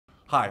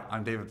Hi,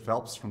 I'm David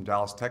Phelps from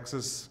Dallas,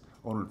 Texas,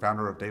 owner and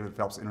founder of David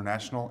Phelps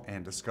International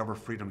and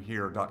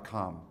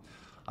DiscoverFreedomHere.com.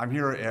 I'm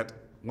here at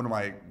one of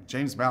my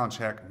James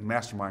Malinchak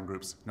Mastermind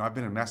groups. Now, I've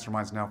been in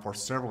Masterminds now for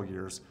several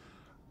years.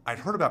 I'd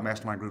heard about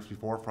Mastermind groups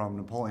before from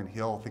Napoleon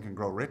Hill, Think and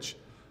Grow Rich,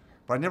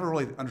 but I never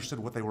really understood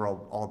what they were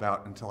all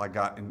about until I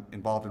got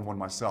involved in one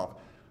myself.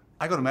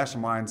 I go to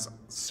Masterminds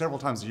several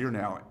times a year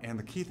now, and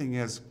the key thing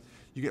is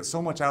you get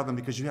so much out of them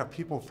because you have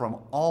people from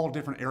all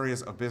different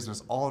areas of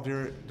business, all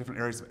different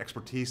areas of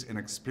expertise and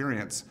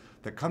experience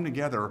that come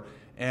together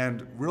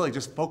and really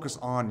just focus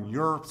on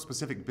your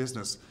specific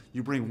business.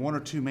 You bring one or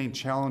two main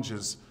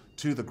challenges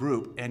to the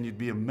group and you'd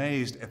be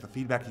amazed at the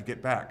feedback you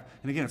get back.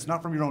 And again, it's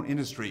not from your own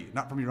industry,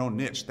 not from your own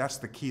niche. That's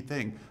the key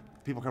thing.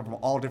 People come from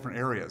all different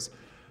areas.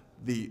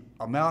 The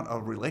amount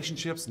of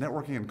relationships,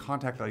 networking, and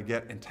contact that I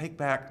get and take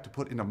back to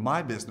put into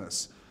my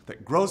business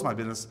that grows my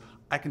business,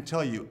 I can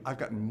tell you I've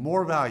gotten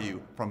more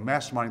value from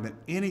Masterminding than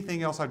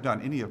anything else I've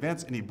done, any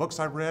events, any books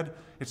I've read.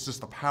 It's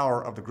just the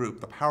power of the group,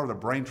 the power of the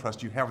brain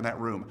trust you have in that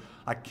room.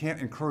 I can't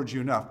encourage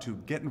you enough to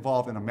get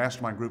involved in a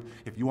Mastermind group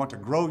if you want to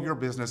grow your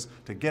business,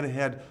 to get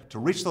ahead, to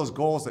reach those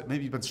goals that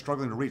maybe you've been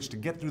struggling to reach, to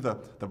get through the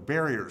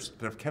barriers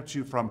that have kept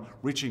you from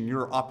reaching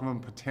your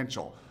optimum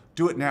potential.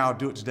 Do it now,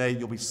 do it today.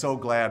 You'll be so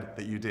glad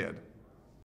that you did.